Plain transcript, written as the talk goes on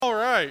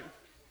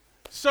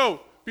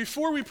So,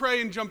 before we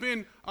pray and jump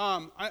in,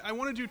 I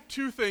want to do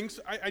two things.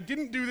 I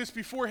didn't do this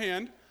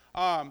beforehand.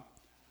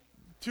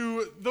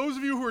 To those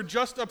of you who are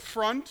just up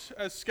front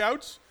as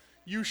scouts,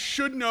 you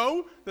should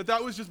know that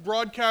that was just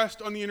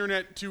broadcast on the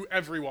internet to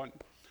everyone.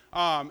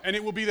 And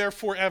it will be there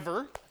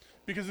forever,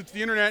 because it's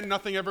the internet and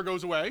nothing ever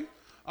goes away.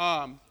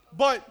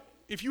 But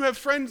if you have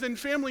friends and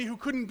family who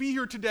couldn't be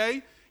here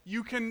today,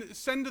 you can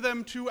send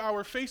them to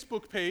our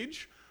Facebook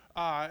page,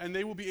 and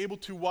they will be able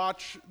to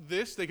watch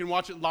this. They can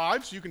watch it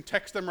live, so you can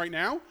text them right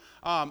now.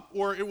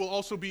 Or it will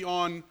also be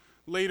on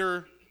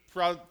later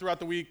throughout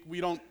the week.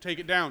 We don't take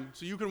it down.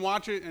 So you can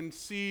watch it and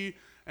see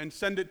and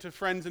send it to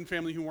friends and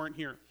family who weren't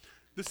here.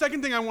 The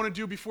second thing I want to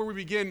do before we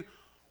begin,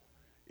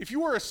 if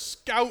you are a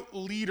scout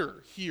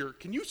leader here,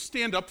 can you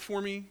stand up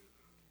for me?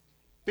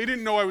 They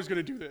didn't know I was going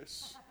to do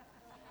this.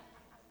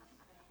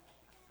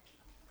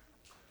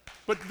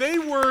 But they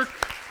work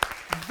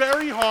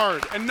very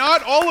hard, and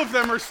not all of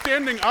them are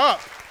standing up.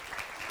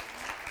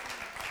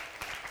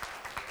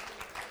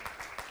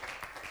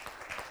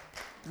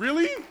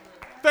 Really?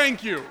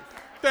 Thank you.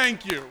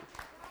 Thank you.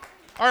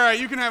 All right,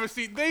 you can have a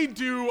seat. They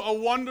do a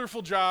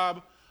wonderful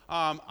job.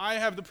 I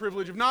have the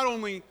privilege of not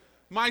only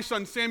my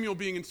son Samuel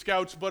being in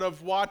Scouts, but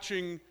of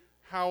watching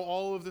how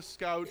all of the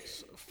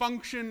Scouts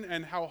function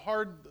and how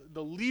hard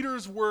the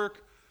leaders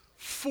work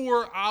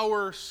for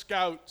our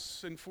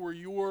Scouts and for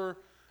your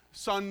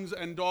sons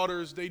and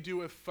daughters. They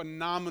do a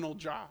phenomenal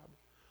job.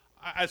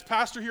 As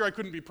pastor here, I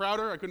couldn't be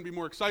prouder. I couldn't be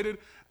more excited.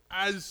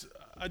 As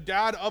a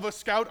dad of a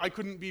Scout, I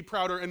couldn't be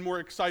prouder and more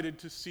excited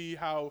to see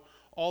how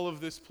all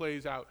of this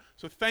plays out.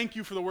 So thank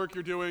you for the work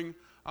you're doing.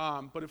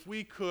 But if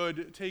we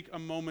could take a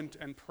moment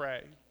and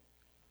pray.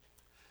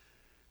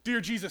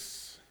 Dear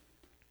Jesus,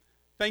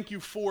 thank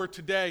you for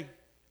today,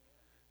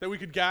 that we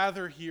could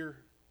gather here.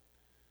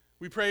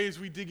 We pray as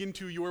we dig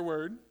into your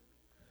word,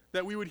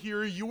 that we would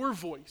hear your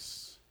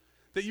voice,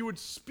 that you would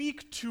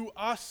speak to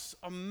us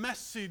a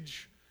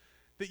message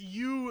that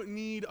you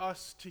need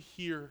us to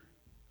hear.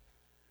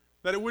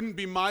 That it wouldn't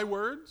be my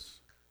words,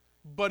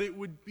 but it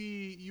would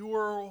be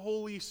your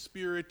Holy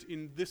Spirit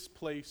in this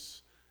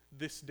place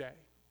this day.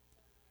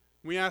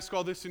 We ask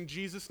all this in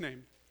Jesus'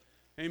 name.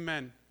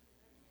 Amen.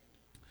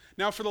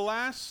 Now, for the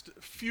last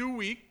few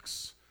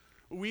weeks,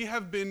 we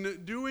have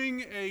been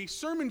doing a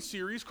sermon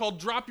series called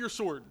Drop Your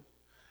Sword,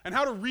 and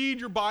how to read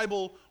your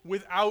Bible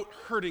without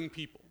hurting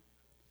people.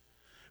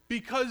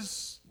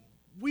 Because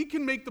we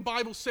can make the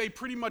Bible say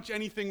pretty much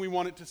anything we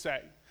want it to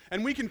say.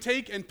 And we can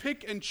take and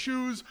pick and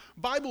choose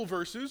Bible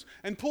verses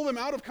and pull them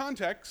out of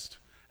context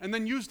and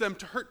then use them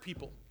to hurt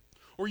people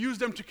or use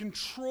them to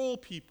control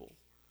people.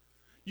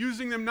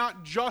 Using them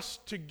not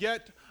just to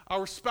get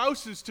our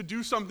spouses to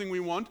do something we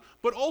want,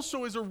 but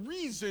also as a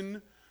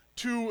reason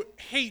to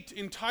hate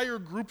entire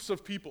groups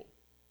of people.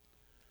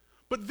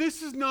 But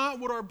this is not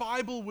what our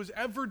Bible was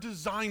ever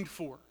designed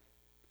for.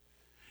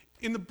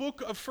 In the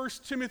book of 1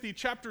 Timothy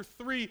chapter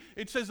 3,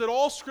 it says that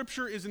all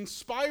Scripture is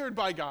inspired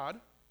by God,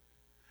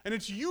 and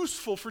it's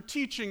useful for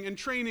teaching and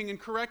training and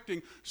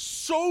correcting,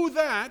 so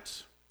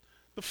that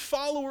the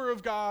follower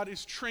of God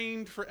is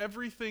trained for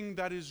everything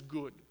that is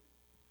good.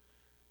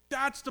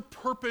 That's the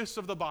purpose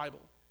of the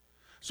Bible.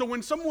 So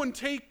when someone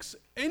takes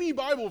any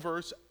Bible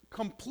verse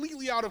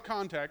completely out of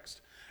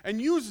context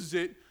and uses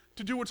it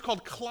to do what's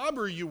called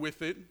clobber you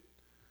with it,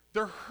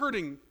 they're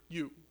hurting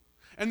you.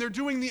 And they're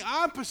doing the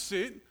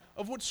opposite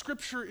of what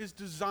Scripture is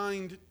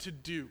designed to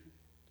do.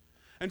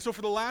 And so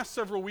for the last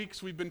several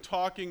weeks, we've been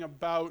talking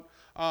about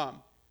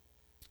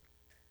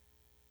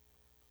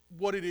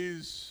what it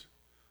is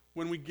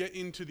when we get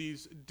into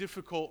these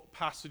difficult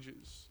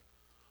passages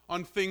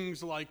on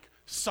things like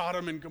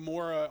Sodom and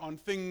Gomorrah, on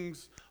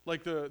things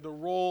like the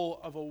role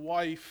of a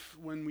wife,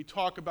 when we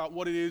talk about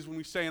what it is when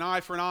we say an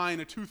eye for an eye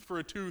and a tooth for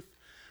a tooth.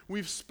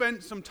 We've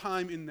spent some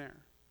time in there.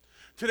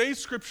 Today's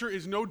Scripture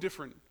is no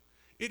different.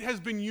 It has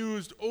been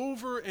used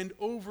over and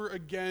over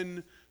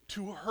again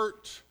to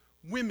hurt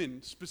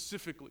women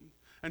specifically.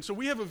 And so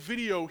we have a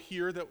video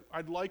here that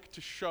I'd like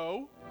to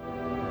show.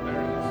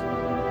 There it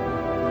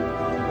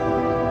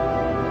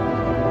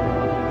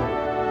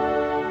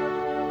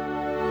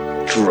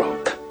is.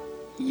 Drop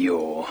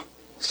your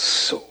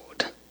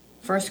sword.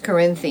 1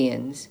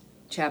 Corinthians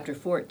chapter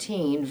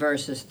 14,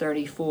 verses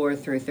 34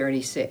 through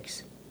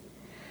 36.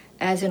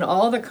 As in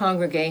all the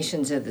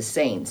congregations of the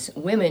saints,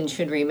 women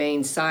should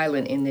remain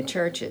silent in the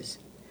churches.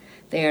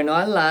 They are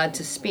not allowed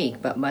to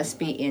speak, but must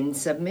be in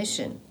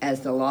submission,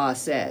 as the law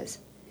says.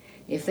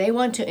 If they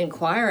want to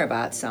inquire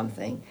about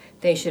something,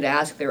 they should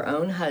ask their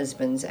own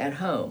husbands at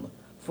home,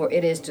 for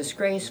it is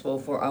disgraceful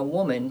for a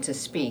woman to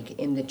speak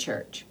in the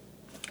church.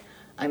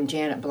 I'm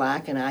Janet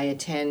Black, and I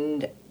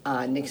attend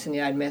Nixon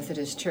United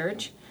Methodist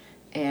Church,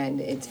 and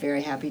it's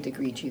very happy to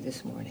greet you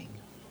this morning.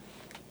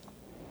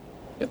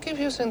 You keep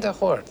using the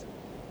word.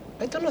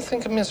 I don't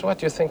think it means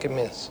what you think it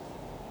means.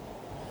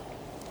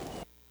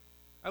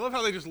 I love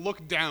how they just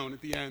look down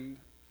at the end.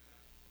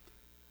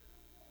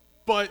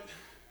 But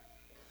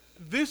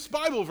this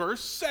Bible verse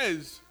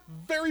says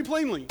very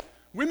plainly,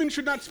 women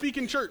should not speak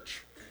in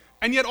church.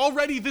 And yet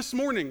already this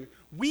morning,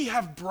 we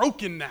have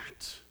broken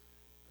that.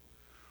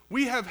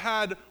 We have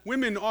had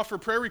women offer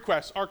prayer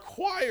requests. Our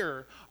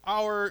choir,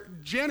 our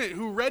Janet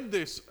who read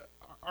this,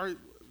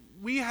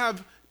 we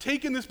have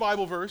taken this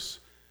Bible verse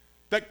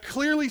that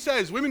clearly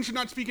says women should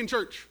not speak in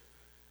church,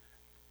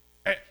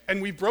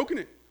 and we've broken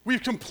it.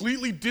 We've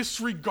completely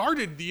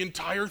disregarded the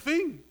entire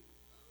thing.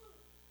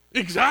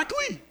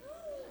 Exactly.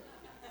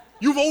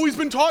 You've always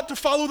been taught to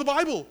follow the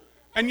Bible,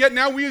 and yet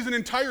now we as an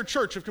entire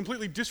church have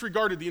completely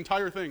disregarded the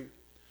entire thing.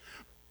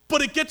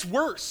 But it gets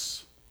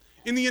worse.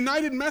 In the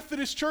United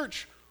Methodist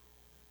Church,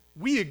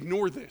 we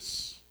ignore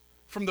this.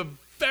 From the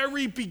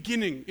very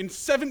beginning, in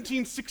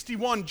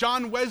 1761,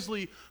 John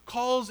Wesley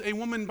calls a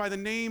woman by the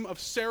name of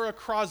Sarah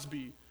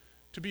Crosby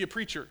to be a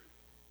preacher.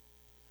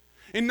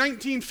 In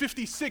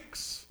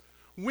 1956,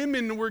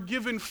 women were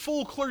given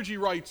full clergy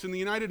rights in the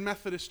United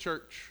Methodist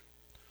Church.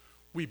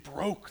 We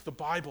broke the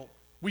Bible.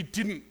 We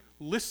didn't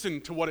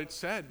listen to what it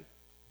said.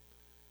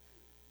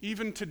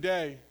 Even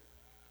today,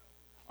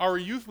 our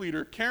youth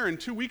leader, Karen,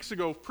 2 weeks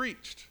ago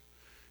preached.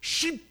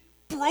 She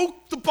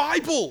broke the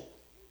Bible.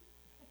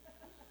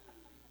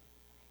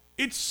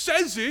 It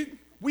says it.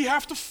 We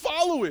have to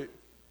follow it.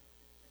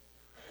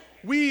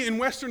 We in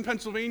Western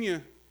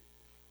Pennsylvania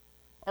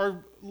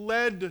are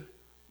led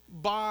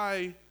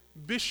by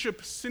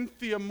Bishop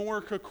Cynthia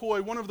Moore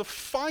Cocoy, one of the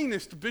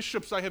finest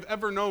bishops I have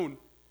ever known.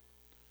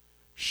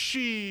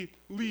 She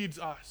leads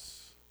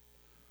us.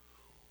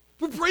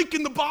 We're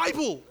breaking the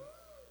Bible.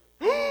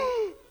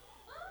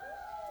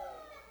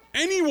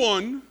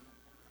 Anyone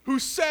who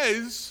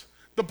says,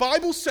 the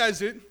Bible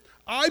says it,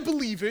 I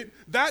believe it,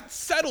 that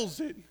settles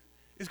it,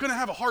 is going to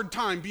have a hard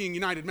time being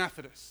United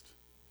Methodist.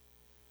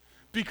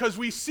 Because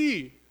we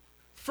see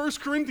 1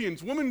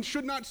 Corinthians, women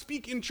should not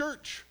speak in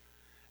church.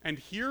 And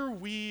here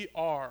we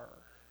are.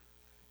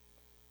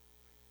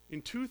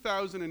 In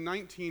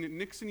 2019 at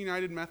Nixon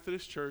United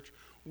Methodist Church,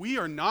 we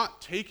are not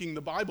taking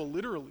the Bible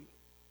literally.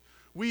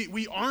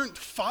 We aren't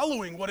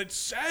following what it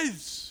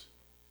says.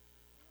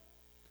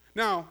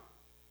 Now,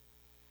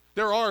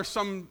 there are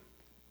some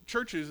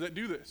churches that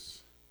do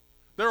this.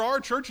 There are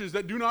churches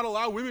that do not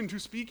allow women to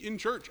speak in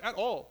church at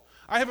all.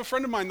 I have a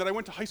friend of mine that I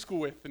went to high school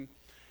with, and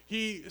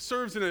he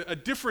serves in a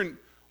different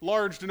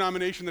large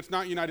denomination that's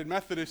not United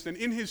Methodist, and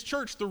in his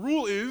church, the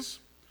rule is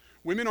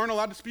women aren't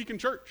allowed to speak in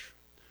church.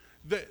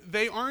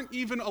 They aren't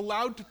even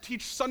allowed to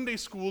teach Sunday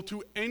school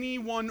to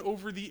anyone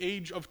over the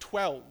age of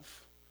 12.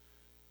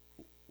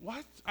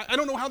 What? I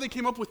don't know how they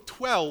came up with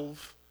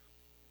 12,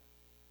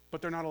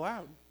 but they're not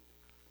allowed.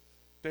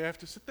 They have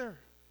to sit there.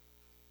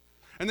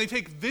 And they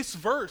take this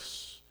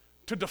verse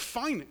to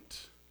define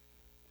it.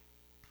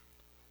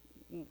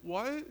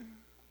 What?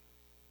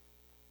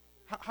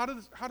 How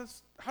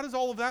does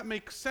all of that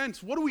make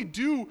sense? What do we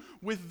do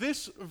with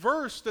this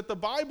verse that the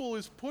Bible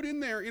is put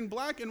in there in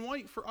black and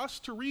white for us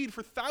to read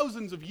for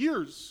thousands of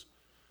years?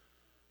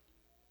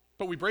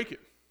 But we break it.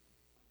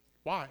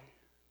 Why?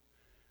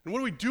 And what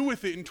do we do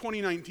with it in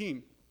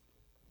 2019?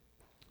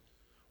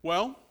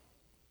 Well,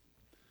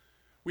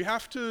 we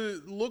have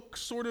to look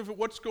sort of at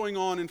what's going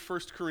on in 1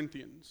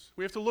 Corinthians.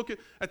 We have to look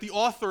at the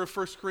author of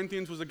 1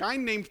 Corinthians was a guy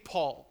named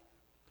Paul.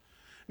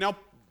 Now,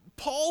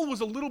 Paul was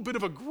a little bit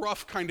of a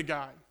gruff kind of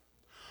guy.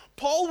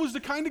 Paul was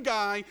the kind of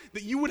guy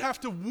that you would have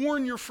to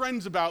warn your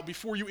friends about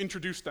before you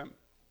introduced them.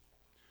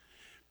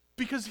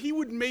 Because he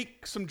would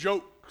make some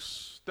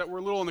jokes that were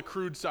a little on the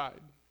crude side.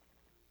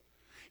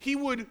 He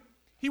would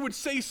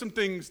say some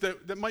things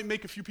that might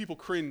make a few people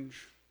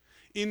cringe.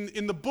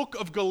 In the book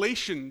of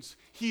Galatians,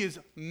 he is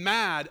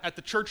mad at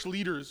the church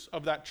leaders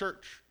of that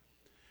church.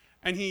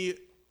 And he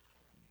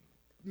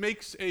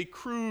makes a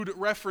crude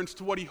reference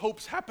to what he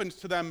hopes happens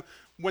to them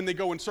when they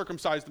go and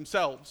circumcise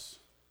themselves.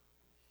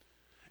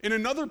 In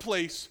another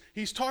place,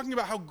 he's talking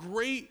about how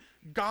great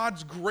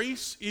God's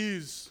grace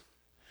is.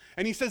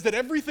 And he says that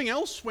everything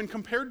else, when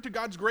compared to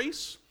God's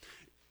grace,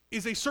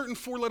 is a certain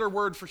four-letter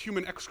word for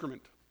human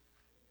excrement.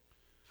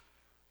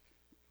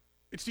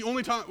 It's the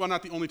only time, well,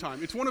 not the only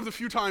time. It's one of the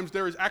few times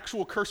there is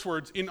actual curse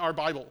words in our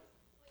Bible.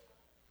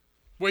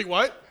 Wait,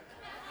 what?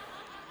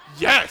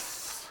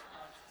 Yes.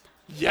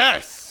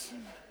 Yes.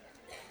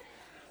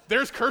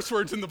 There's curse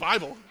words in the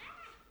Bible.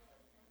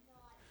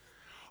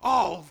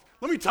 Oh,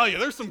 let me tell you,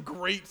 there's some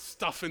great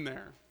stuff in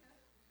there.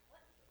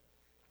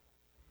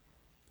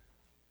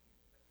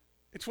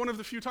 It's one of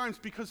the few times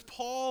because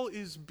Paul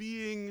is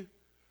being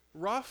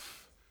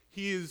rough.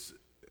 He is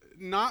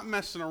not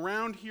messing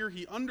around here.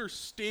 He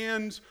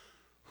understands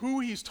who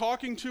he's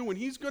talking to, and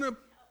he's going to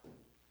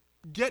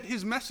get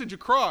his message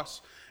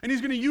across. And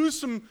he's going to use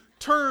some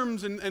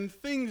terms and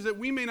things that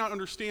we may not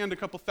understand a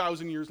couple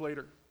thousand years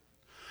later.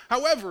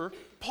 However,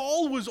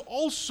 Paul was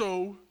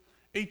also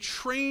a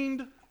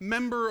trained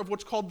member of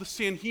what's called the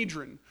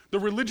Sanhedrin, the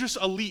religious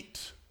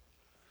elite,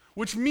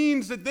 which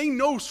means that they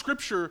know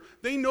Scripture,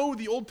 they know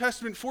the Old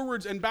Testament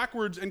forwards and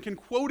backwards and can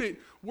quote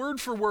it word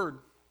for word.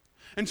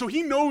 And so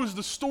he knows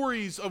the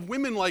stories of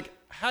women like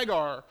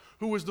Hagar,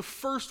 who was the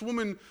first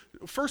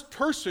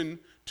person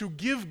to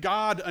give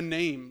God a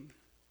name.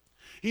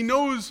 He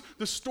knows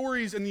the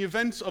stories and the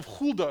events of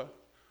Huldah,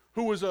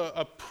 who was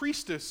a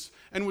priestess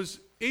and was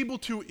able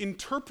to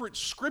interpret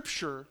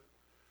Scripture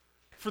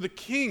for the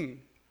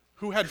king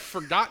who had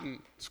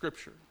forgotten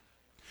Scripture.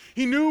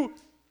 He knew,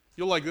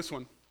 you'll like this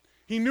one,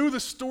 he knew the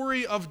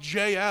story of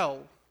Jael,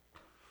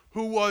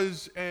 who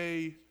was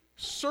a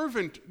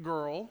servant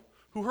girl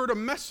who heard a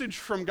message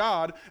from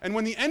God, and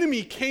when the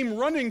enemy came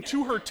running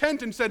to her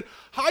tent and said,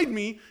 "Hide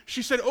me,"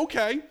 she said,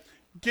 "Okay,"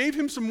 gave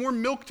him some more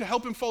milk to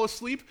help him fall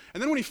asleep,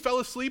 and then when he fell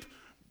asleep,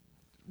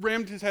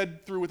 rammed his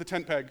head through with a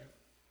tent peg.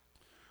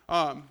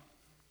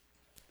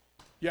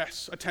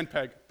 Yes, a tent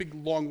peg, big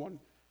long one.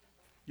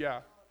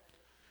 Yeah.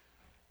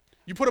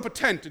 You put up a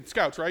tent in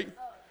Scouts, right?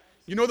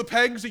 You know the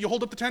pegs that you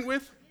hold up the tent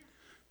with?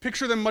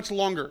 Picture them much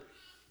longer.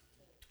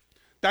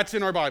 That's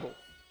in our Bible.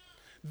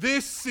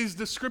 This is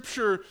the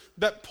Scripture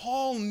that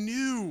Paul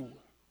knew.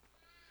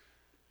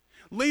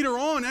 Later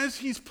on, as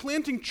he's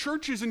planting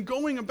churches and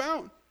going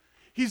about,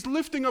 he's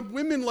lifting up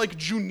women like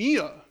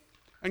Junia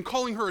and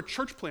calling her a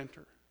church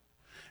planter,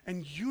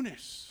 and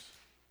Eunice,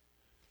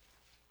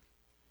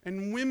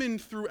 and women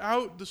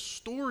throughout the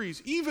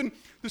stories. Even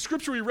the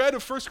scripture we read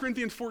of 1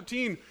 Corinthians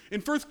 14,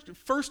 in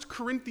 1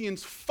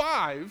 Corinthians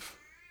 5,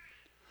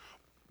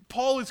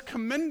 Paul is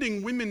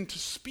commending women to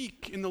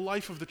speak in the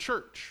life of the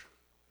church.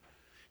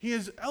 He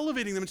is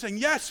elevating them and saying,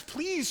 yes,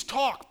 please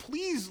talk,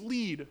 please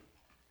lead.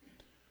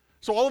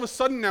 So all of a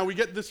sudden now we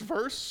get this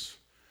verse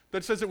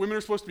that says that women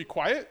are supposed to be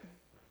quiet.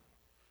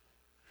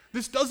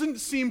 This doesn't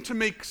seem to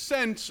make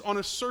sense on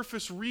a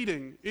surface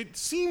reading. It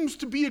seems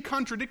to be a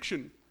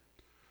contradiction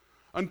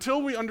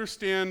until we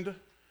understand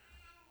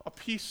a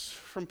piece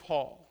from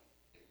Paul.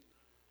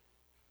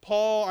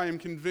 Paul, I am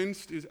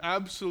convinced, is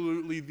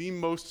absolutely the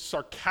most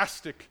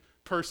sarcastic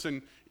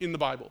person in the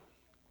Bible.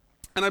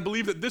 And I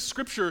believe that this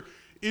scripture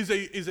is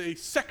a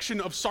section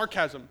of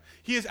sarcasm.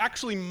 He is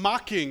actually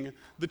mocking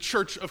the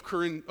church of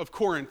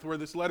Corinth, where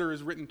this letter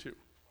is written to.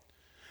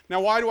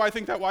 Now, why do I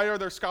think that? Why are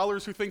there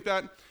scholars who think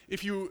that?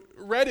 If you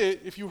read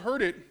it, if you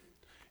heard it,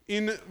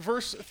 in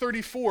verse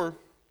 34,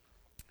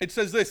 it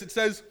says this. It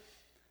says,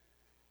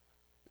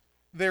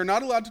 they're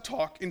not allowed to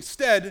talk.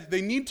 Instead,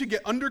 they need to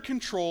get under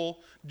control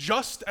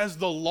just as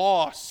the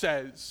law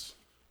says.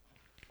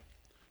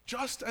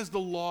 Just as the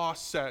law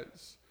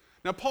says.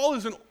 Now, Paul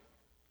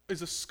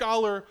is a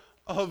scholar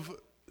of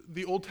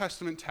the Old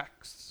Testament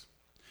texts.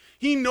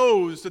 He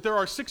knows that there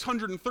are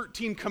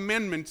 613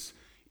 commandments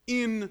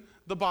in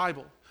the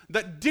Bible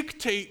that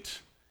dictate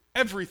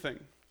everything.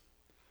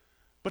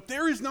 But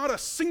there is not a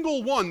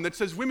single one that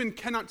says women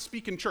cannot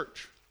speak in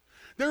church.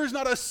 There is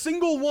not a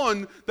single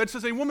one that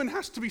says a woman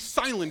has to be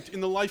silent in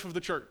the life of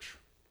the church.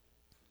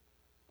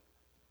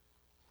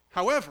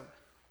 However,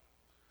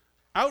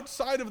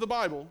 outside of the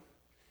Bible,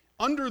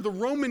 under the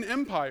Roman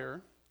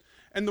Empire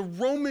and the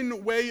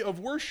Roman way of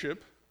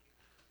worship,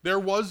 there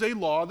was a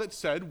law that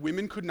said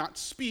women could not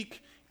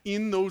speak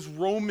in those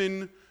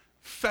Roman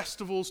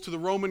festivals to the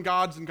Roman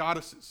gods and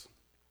goddesses.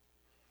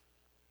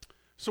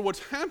 So what's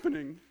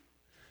happening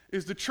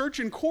is the church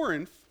in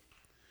Corinth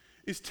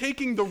is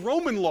taking the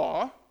Roman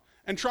law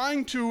and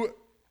trying to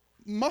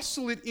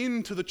muscle it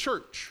into the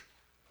church.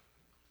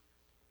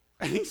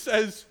 And he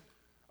says,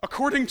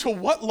 according to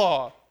what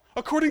law?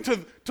 According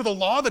to the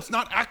law that's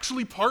not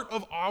actually part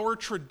of our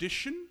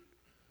tradition?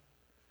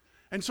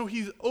 And so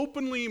he's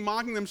openly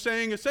mocking them,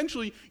 saying,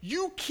 essentially,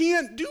 you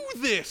can't do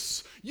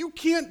this. You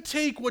can't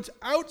take what's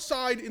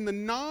outside in the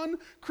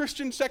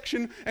non-Christian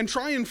section and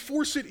try and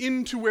force it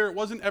into where it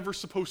wasn't ever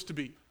supposed to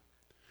be.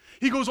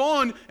 He goes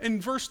on in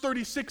verse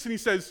 36 and he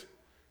says,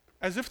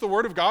 as if the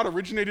word of God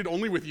originated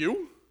only with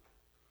you?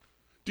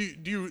 Do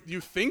you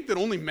think that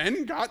only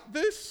men got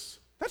this?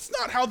 That's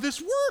not how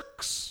this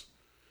works.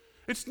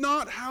 It's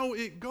not how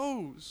it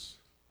goes.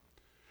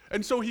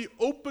 And so he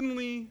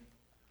openly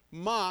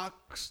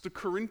mocks the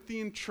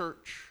Corinthian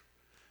church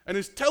and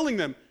is telling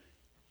them,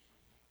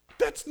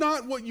 that's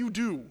not what you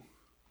do.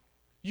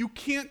 You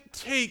can't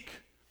take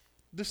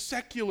the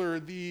secular,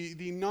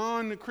 the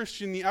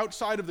non-Christian, the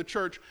outside of the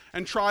church,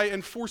 and try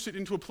and force it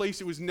into a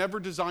place it was never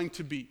designed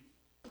to be.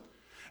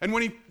 And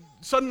when he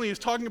suddenly is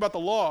talking about the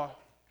law,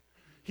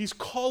 he's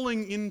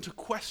calling into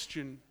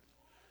question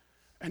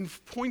and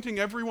pointing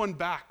everyone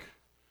back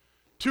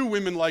to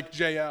women like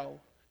Jael,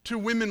 to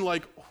women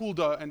like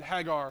Huldah and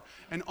Hagar,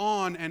 and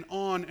on and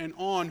on and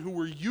on, who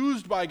were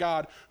used by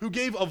God, who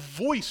gave a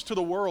voice to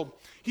the world.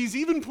 He's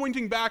even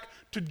pointing back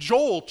to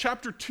Joel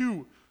chapter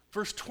 2,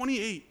 verse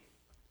 28,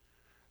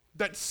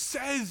 that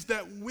says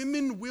that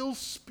women will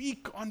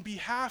speak on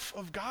behalf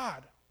of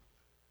God,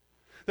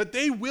 that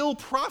they will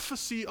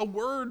prophesy a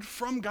word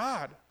from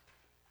God.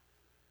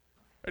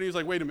 And he's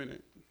like, wait a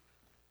minute.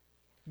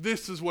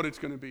 This is what it's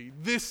going to be.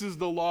 This is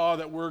the law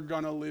that we're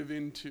going to live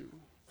into.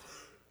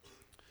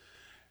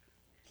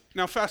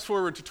 Now fast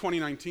forward to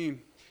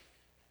 2019,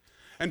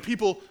 and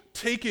people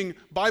taking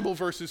Bible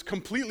verses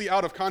completely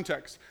out of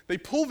context. They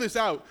pull this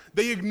out.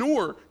 They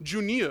ignore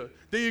Junia.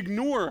 They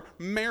ignore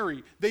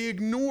Mary. They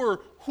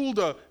ignore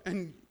Huldah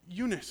and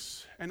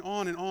Eunice, and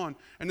on and on.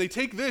 And they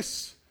take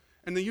this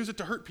and they use it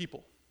to hurt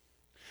people.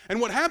 And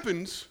what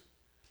happens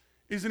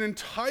is an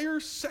entire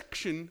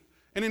section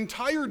An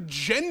entire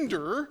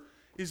gender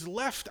is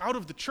left out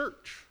of the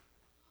church.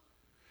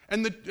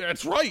 And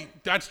that's right,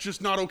 that's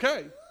just not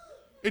okay.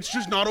 It's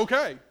just not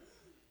okay.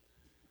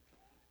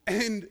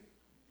 And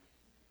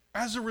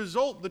as a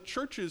result, the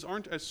churches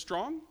aren't as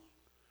strong.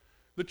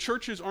 The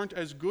churches aren't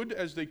as good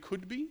as they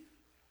could be.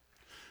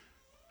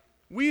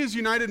 We as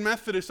United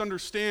Methodists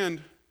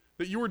understand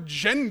that your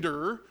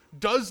gender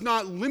does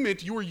not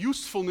limit your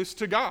usefulness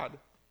to God.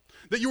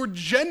 That your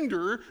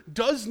gender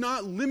does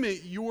not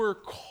limit your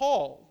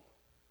call.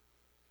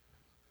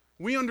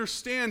 We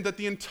understand that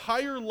the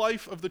entire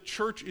life of the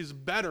church is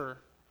better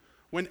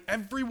when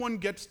everyone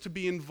gets to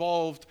be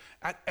involved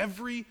at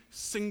every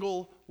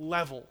single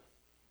level.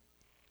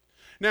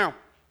 Now,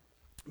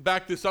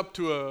 back this up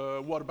to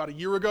about a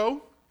year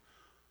ago,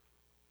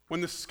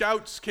 when the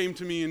scouts came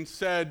to me and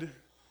said,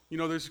 you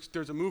know,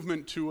 there's a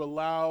movement to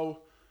allow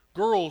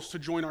girls to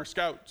join our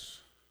scouts.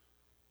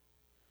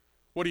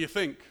 What do you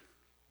think?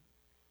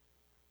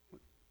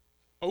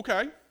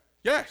 Okay,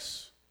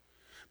 yes.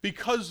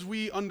 Because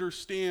we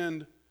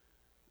understand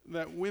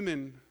that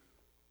women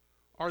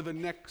are the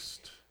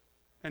next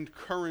and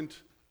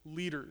current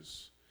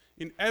leaders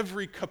in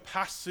every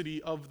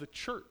capacity of the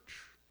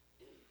church.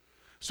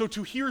 So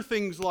to hear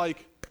things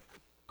like,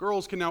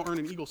 girls can now earn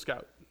an Eagle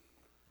Scout,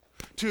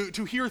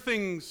 to hear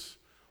things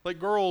like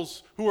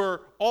girls who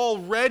are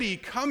already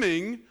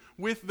coming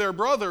with their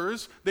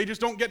brothers, they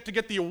just don't get to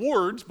get the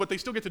awards, but they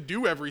still get to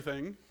do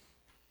everything,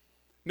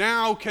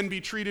 now can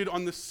be treated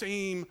on the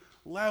same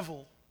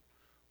level,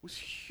 was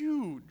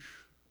huge.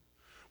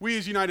 We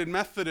as United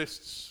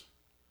Methodists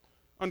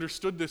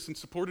understood this and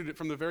supported it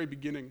from the very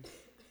beginning.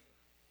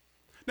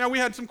 Now, we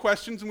had some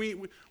questions,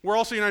 and we're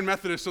also United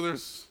Methodists, so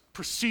there's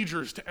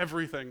procedures to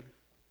everything.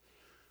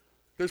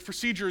 There's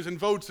procedures and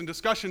votes and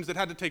discussions that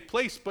had to take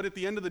place, but at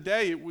the end of the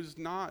day, it was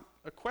not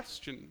a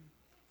question.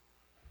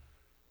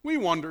 We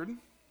wondered.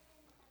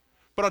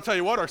 But I'll tell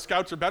you what, our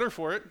scouts are better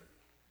for it.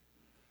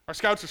 Our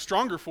scouts are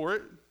stronger for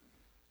it.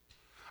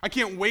 I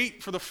can't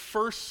wait for the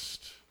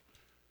first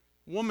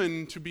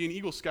woman to be an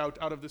Eagle Scout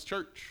out of this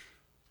church.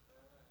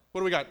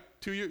 What do we got?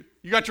 2 years?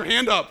 You got your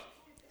hand up.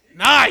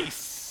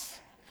 Nice.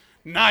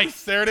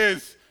 Nice. There it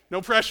is.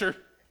 No pressure.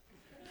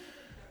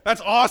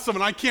 That's awesome,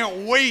 and I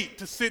can't wait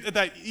to sit at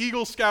that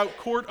Eagle Scout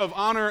Court of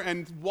Honor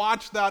and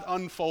watch that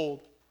unfold.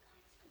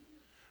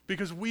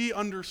 Because we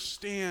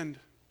understand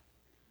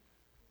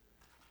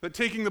that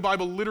taking the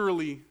Bible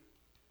literally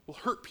will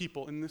hurt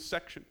people in this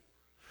section.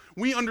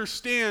 We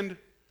understand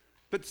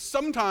that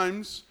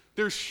sometimes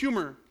there's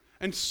humor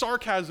and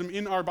sarcasm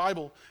in our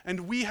Bible,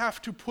 and we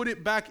have to put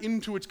it back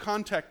into its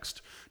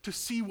context to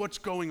see what's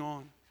going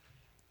on.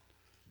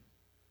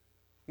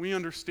 We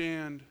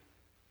understand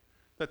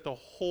that the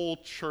whole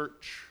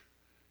church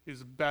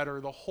is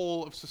better, the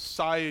whole of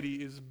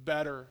society is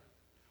better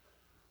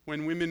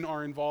when women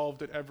are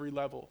involved at every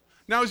level.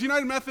 Now, as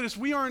United Methodists,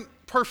 we aren't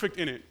perfect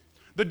in it.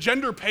 The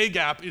gender pay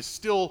gap is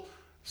still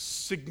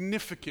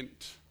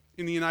significant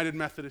in the United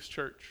Methodist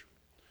Church.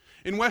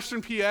 In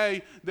Western PA,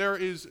 there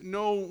is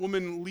no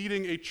woman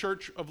leading a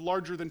church of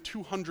larger than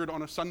 200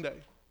 on a Sunday.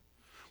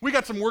 We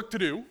got some work to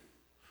do.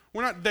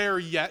 We're not there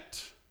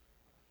yet,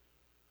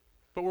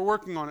 but we're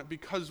working on it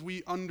because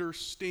we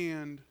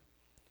understand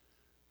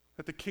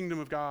that the kingdom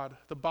of God,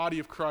 the body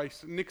of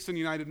Christ, Nixon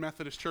United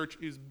Methodist Church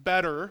is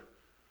better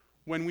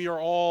when we are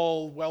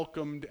all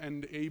welcomed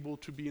and able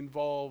to be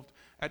involved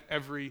at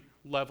every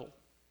level.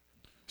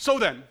 So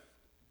then,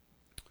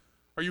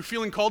 are you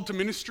feeling called to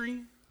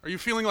ministry? Are you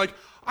feeling like,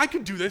 I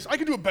could do this, I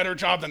could do a better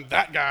job than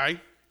that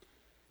guy?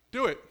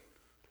 Do it.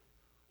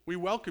 We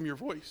welcome your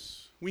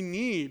voice. We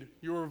need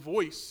your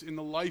voice in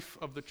the life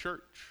of the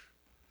church.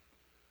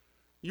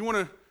 You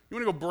want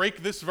to go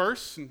break this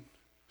verse and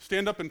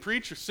stand up and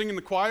preach or sing in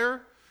the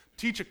choir,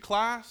 teach a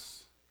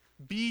class,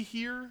 be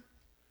here?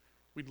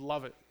 We'd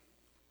love it.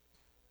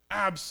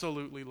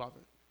 Absolutely love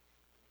it.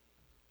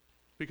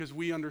 Because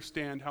we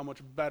understand how much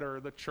better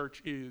the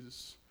church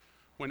is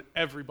when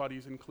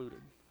everybody's included.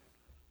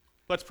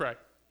 Let's pray.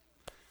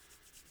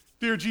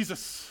 Dear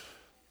Jesus,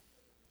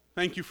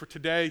 thank you for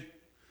today.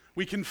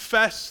 We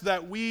confess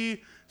that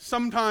we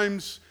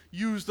sometimes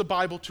use the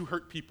Bible to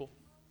hurt people.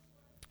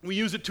 We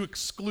use it to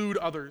exclude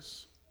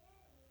others.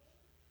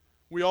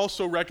 We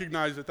also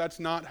recognize that that's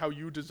not how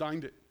you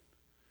designed it,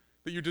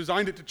 that you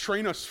designed it to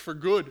train us for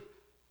good.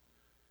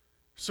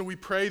 So we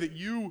pray that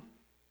you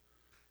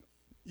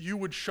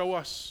would show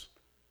us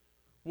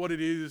what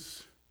it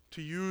is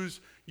to use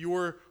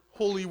your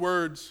holy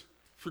words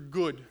for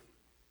good.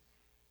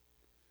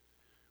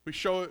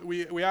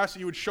 We ask that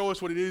you would show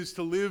us what it is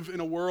to live in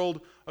a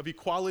world of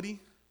equality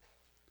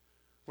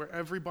where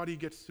everybody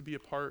gets to be a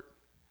part.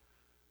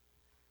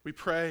 We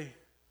pray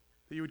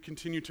that you would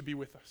continue to be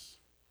with us.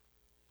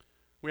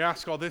 We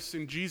ask all this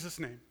in Jesus'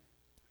 name.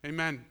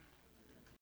 Amen.